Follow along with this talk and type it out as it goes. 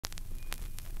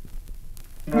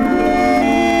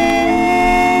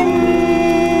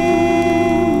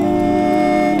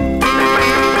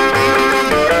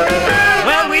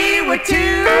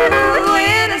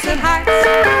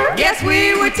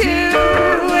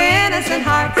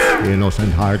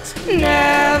innocent hearts,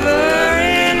 never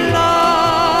in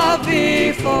love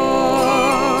before.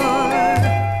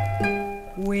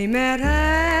 We met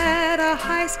at a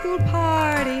high school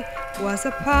party, was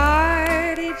a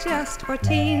party just for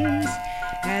teens.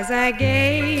 As I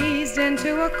gazed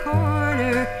into a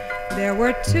corner, there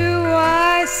were two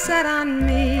eyes set on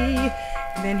me.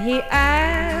 Then he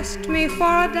asked me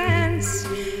for a dance,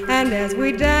 and as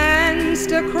we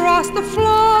danced across the floor,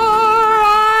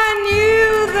 I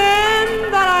knew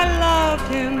then that I loved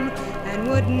him and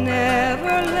would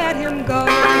never let him go.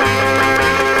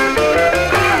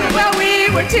 Well, we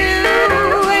were two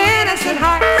innocent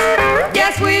hearts.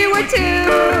 Yes, we were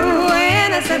two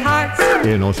innocent hearts.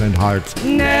 innocent hearts,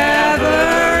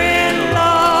 Never in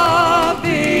love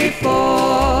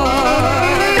before.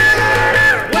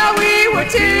 Well, we were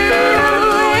two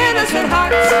innocent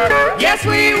hearts. Yes,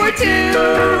 we were two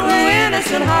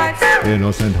innocent hearts.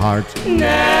 innocent hearts,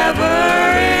 Never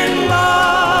in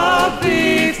love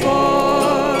before.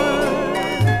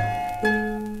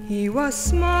 He was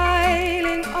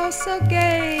smiling oh so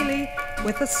gaily,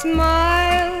 with a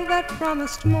smile that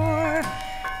promised more.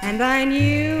 And I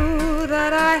knew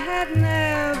that I had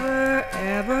never,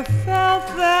 ever felt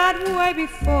that way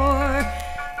before.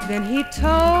 Then he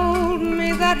told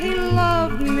me that he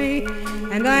loved me,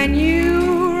 and I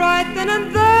knew right then and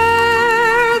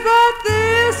there that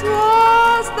this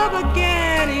was the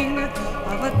beginning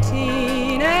of a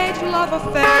teenage love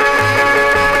affair.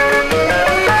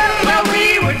 Well, we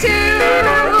were two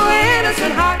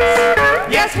innocent hearts.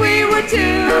 Yes, we were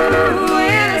two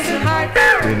innocent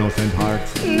hearts. innocent hearts,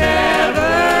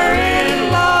 Never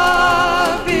in love.